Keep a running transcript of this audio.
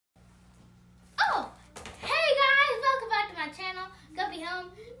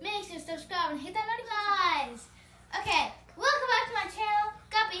and hit that notifications. Okay, welcome back to my channel.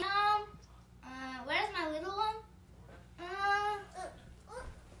 Guppy home. Where's my little one?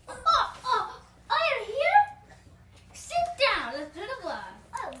 Oh, you're here? Sit down. Let's do the vlog.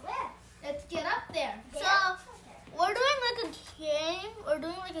 Oh, where? Let's get up there. Get So, up? Okay. we're doing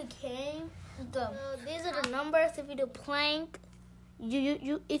like a game. These are the numbers. If you do plank,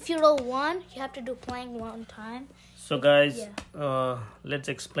 if you roll one, you have to do plank one time. So guys, let's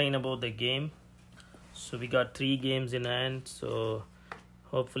explain about the game. So we got 3 games in hand. So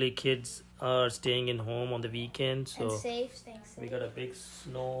hopefully kids are staying in home on the weekend. So And staying safe. we got a big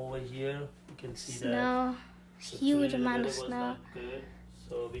snow over here. You can see that. Snow. So Huge today the amount of weather was snow. not good.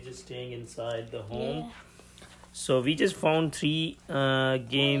 So we're just staying inside the home. Yeah. So we just found 3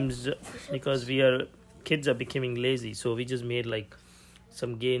 games because kids are becoming lazy. So we just made like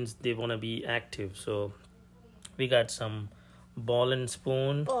some games they want to be active. So we got some ball and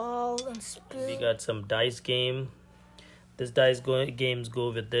spoon. Ball and spoon. We got some dice game. This games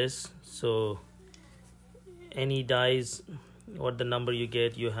go with this. So any dice, what the number you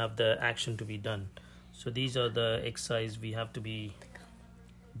get, you have the action to be done. So these are the exercise we have to be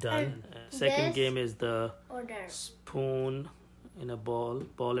done. Second this game is the order. spoon in a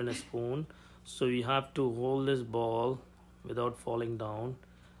ball in a spoon. So you have to hold this ball without falling down,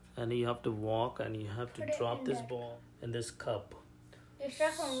 and you have to walk and you have to drop this ball in this cup.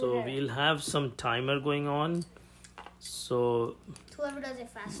 So we'll have some timer going on. So Whoever does it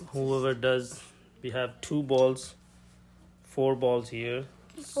fast. whoever does, we have 2 balls, 4 balls here.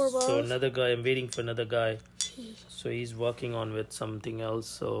 4 balls. So another guy, I'm waiting for another guy. So he's working on with something else.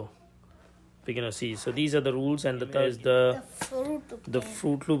 So we're gonna see. So these are the rules, and there's the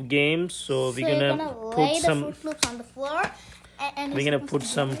Fruit Loop game. So we're gonna put lay some. the Fruit Loops on the floor. And We're gonna put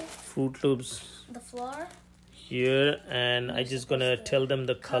some Fruit Loops the floor. here, and I just gonna tell them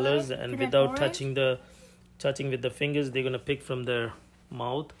the colors, and Put it without orange. touching with the fingers, they're gonna pick from their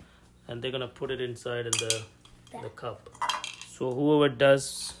mouth, and they're gonna put it inside in the cup. So whoever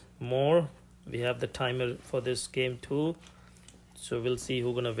does more, we have the timer for this game too. So we'll see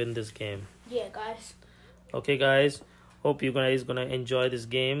who's gonna win this game. Yeah, guys. Okay, guys. Hope you guys gonna enjoy this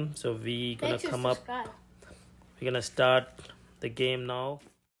game. So we gonna Make sure to come up. subscribe. We're gonna start the game now.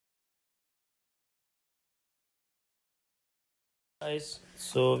 Guys,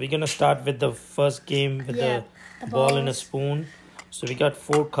 so we're gonna start with the first game with the ball and a spoon. So we got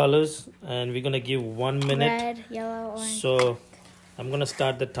 4 colors, and we're gonna give 1 minute. Red, yellow, orange. So I'm gonna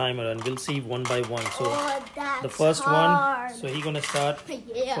start the timer, and we'll see one by one. So that's the first hard. one, so he's gonna start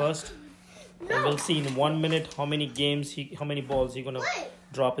Yeah. first, and we'll see in 1 minute how many balls he's gonna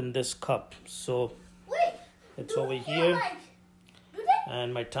drop in this cup. So it's over here,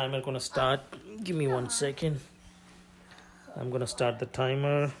 and my timer gonna start. Give me 1 second. I'm gonna start the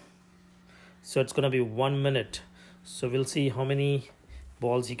timer. So it's gonna be 1 minute. So we'll see how many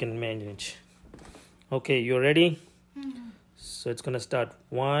balls he can manage. Okay, you ready? So it's gonna start.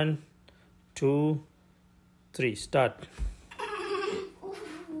 1, 2, 3. Start.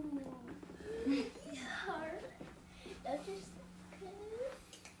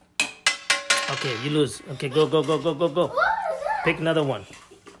 Okay, you lose. Okay, go. Pick another one.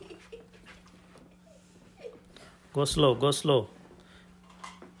 Go slow.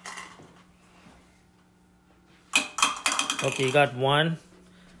 Okay, you got 1.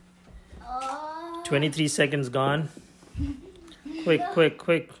 23 seconds gone. Quick. 22,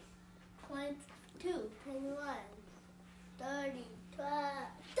 21, 30,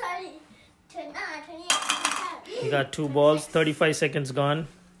 29, 28, You got 2 balls. 35 seconds gone.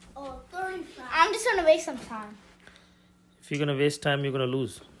 35. I'm just gonna waste some time. If you're gonna waste time, you're gonna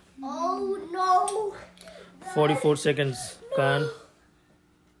lose. Oh no! 44 seconds gone.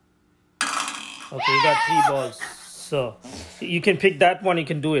 Okay, you got 3 balls. So you can pick that one. You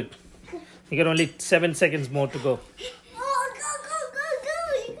can do it. You got only 7 seconds more to go. Oh,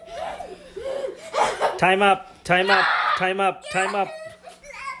 go! Time up.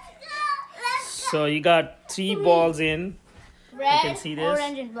 So you got 3 balls in. Red, can see this.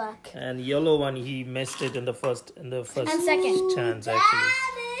 orange, and black. And yellow one, he missed it in the first And second. chance actually.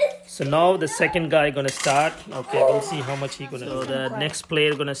 So now the second guy gonna start. Okay, we'll see how much he gonna. So the next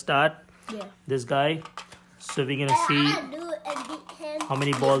player gonna start. Yeah. This guy. So we're gonna see how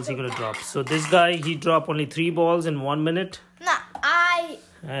many balls he gonna drop. So this guy, he dropped only 3 balls in 1 minute,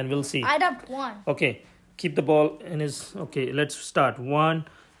 and we'll see. I dropped 1. Okay, keep the ball in his. Okay, let's start. 1,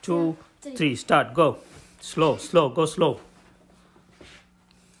 2, 3. Start. Go. Slow. Go slow.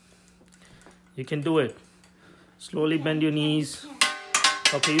 You can do it. Slowly bend your knees.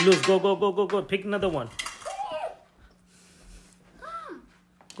 Okay, you lose. Go. Pick another one.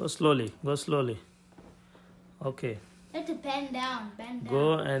 Go slowly. Go slowly. Okay. You have to bend down. Bend down.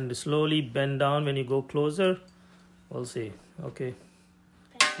 Go and slowly bend down when you go closer. We'll see. Okay.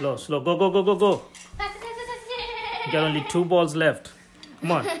 Slow, slow. Go, go, go, go, go. You got only 2 balls left.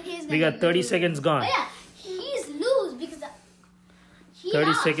 Come on. We got 30 seconds gone. Oh yeah, he's lose because 30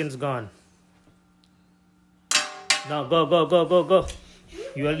 lost. seconds gone. Now go, go, go, go, go.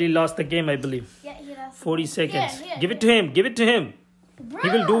 You already lost the game, I believe. Yeah, he lost. 40 seconds. Here, Give it to him. Give it to him. Bro, He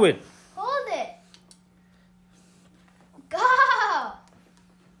will do it. Hold it. Go.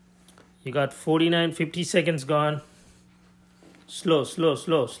 You got 49, 50 seconds gone. Slow, slow,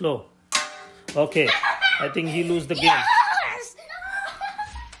 slow, slow. Okay. I think he lose the game. Yes.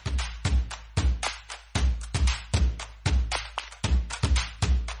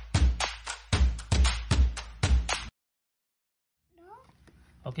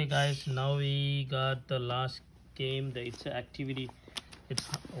 Okay guys, now we got the last game. It's an activity. It's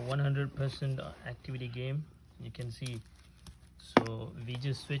 100% activity game. You can see. So we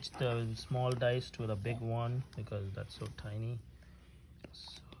just switched the small dice to the big one because that's so tiny.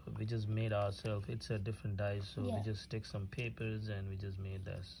 So we just made ourselves. It's a different dice. So we just stick some papers and we just made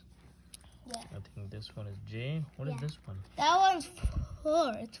this. Yeah. I think this one is J. What is this one? That one's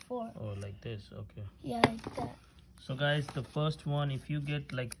 4. It's 4. Oh, like this. Okay. Yeah, like that. So guys, the first one, if you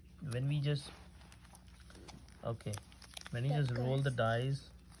get like when we just roll the dice,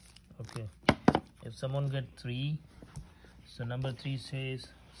 okay, if someone get 3, so number 3 says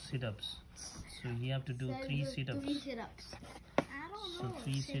sit-ups, so you have to do 3 sit-ups. 3 sit-ups. I don't know. So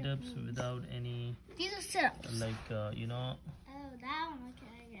 3 sit-ups without any, These are sit-ups. like you know, Oh, that one.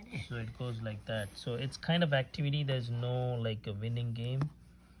 Okay, I get it. so it goes like that. So it's kind of activity. There's no like a winning game.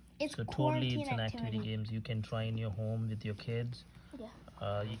 It's So totally it's an activity games you can try in your home with your kids.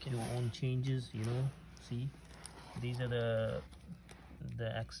 Yeah. You can do own changes, you know. See, these are the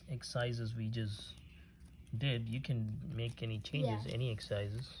exercises we just did. You can make any changes, any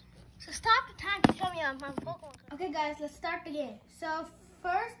exercises. So stop the time to show me on my phone. Okay guys, let's start the game. So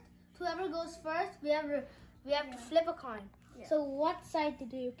first, whoever goes first, we have to flip a coin. Yeah. So what side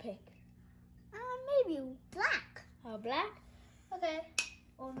do you pick? Maybe black. Oh, black? Okay.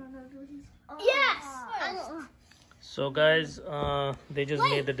 Oh no. Yes! So guys, they just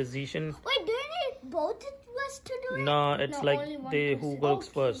made the decision. Wait, do you need both of us to do it? No, it's like they who goes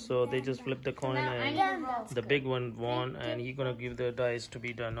first. So they just flip the coin and the big one won, and he's gonna give the dice to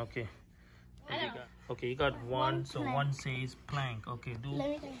be done. Okay. Okay, you got 1. So 1 says plank. Okay,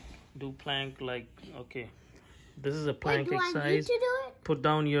 do plank like okay. This is a plank exercise. I need to do it? Put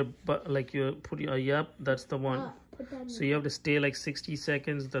down your yep, that's the one. So you have to stay like 60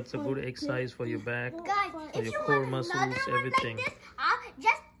 seconds. That's a good exercise for your back, Guys, for your core muscles, everything. Like this, I'll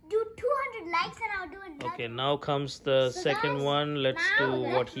just do 200 likes and I'll do it. Okay, now comes the second one. Let's do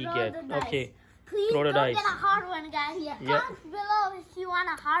what he get. Okay, Please throw the don't dice. get a hard one, guys. Yeah. Yeah. Comment below if you want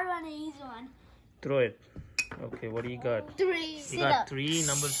a hard one or easy one. Throw it. Okay, what do you got? 3. You got 3.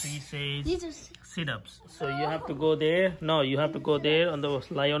 Number 3 says These are 6. sit-ups. So you have to go there. No, you have to go there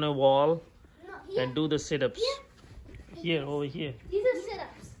lie on a wall and do the sit-ups. Here, over here. These are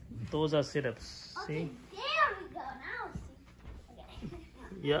sit-ups. Those are sit-ups. Okay, See? there we go. Now see.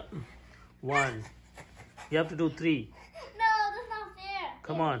 Okay. Yeah. 1. You have to do 3. No, that's not fair.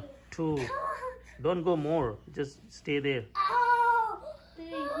 Come on. 2. Don't go more. Just stay there. Oh.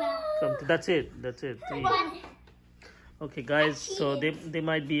 3. That's it. That's it. 3. Okay, guys. So they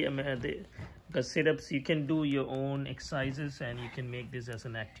might be because sit-ups. You can do your own exercises and you can make this as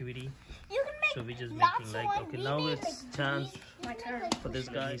an activity. You can make So we're just lots making like of okay. one. Now We it's made, chance my turn. for this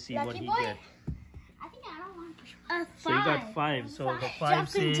guy. See what he boy. get. I think I don't want to push. 5. So you got 5. So the 5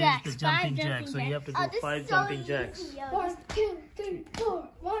 says the jumping jack. So you have to do 5 jumping jacks. 1, 2, 3, 4.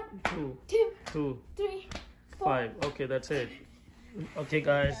 1, 2, 2, 2, 3, 5. Okay, that's it. Okay,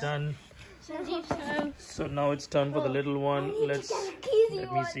 guys, done. So now it's time for the little one. Let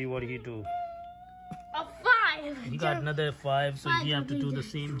me see what he do. A 5. He got another 5, so you have to do the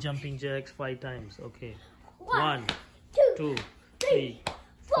same jumping jacks 5 times. Okay. 1, 2, 3,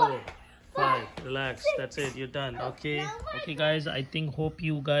 4, 5. Relax. That's it. You're done. Okay. Okay, guys. I think hope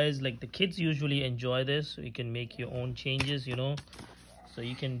you guys like the kids usually enjoy this. So you can make your own changes. You know. So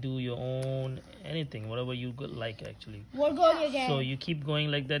you can do your own anything, whatever you like actually. We're going again. So you keep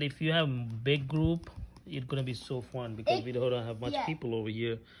going like that. If you have big group, it's gonna be so fun because we don't have much people over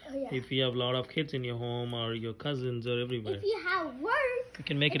here. If you have a lot of kids in your home or your cousins or everywhere, if you have work, you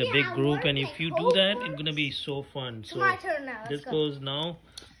can make it a big group, and if you do that, it's gonna be so fun. So my turn now. this goes now.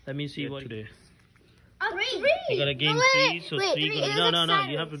 Let me see what today. 3. You gotta gain 3. So wait, 3 3 goes. No.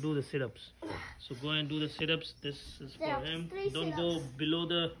 You have to do the sit-ups. So go and do the sit-ups. This is for him. Don't go below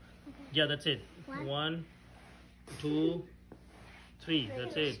the. Yeah, that's it. 1, 2, 3.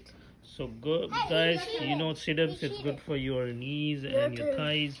 That's it. So go, guys. You know sit-ups. It's good for your knees and your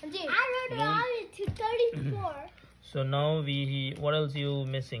thighs. I wrote it to 34. So now what else you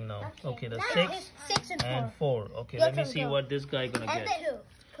missing now? Okay, the 6 and 4. Okay, let me see what this guy gonna get.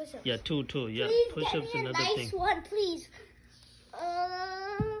 Push-ups. Yeah, 2. Yeah, Please push-ups get me another a thing. nice one, please.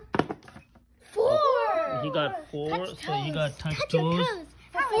 4. He got 4, so you got touch Touch your toes. toes.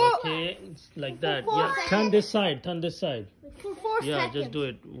 For 4. Okay, it's like that. For 4 Yeah, turn this side. Turn this side. For 4 Yeah, seconds. just do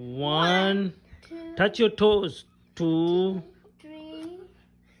it. 1. 2, Touch your toes. 2, 3,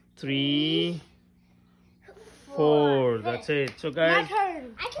 3, 4. That's it. So guys,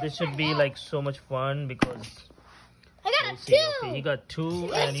 turn. this should be like so much fun because I got we'll a 2. see. Okay, he got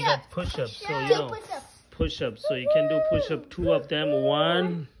 2 and he got push-ups. So you know, push-ups. So you can do push-up 2 of them.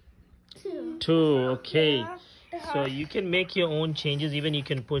 1, 2. Okay. So you can make your own changes. Even you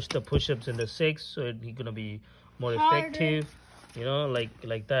can push the push-ups in the 6, so it's gonna be more effective. You know,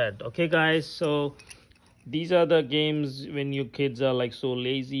 like that. Okay, guys. So these are the games when your kids are like so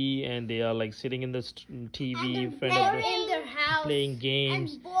lazy and they are like sitting in the TV in front of their house playing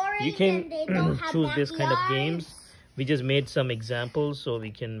games. and boring, You can and they don't have choose this kind of backyards. games. We just made some examples so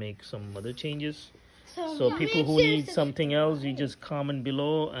we can make some other changes. So yeah. people who need something else, you just comment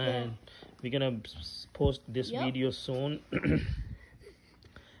below and we're gonna post this video soon.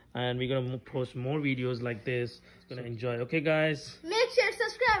 And we're gonna post more videos like this. Gonna enjoy. Okay, guys. Make sure to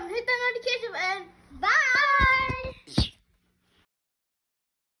subscribe and hit that notification and bye.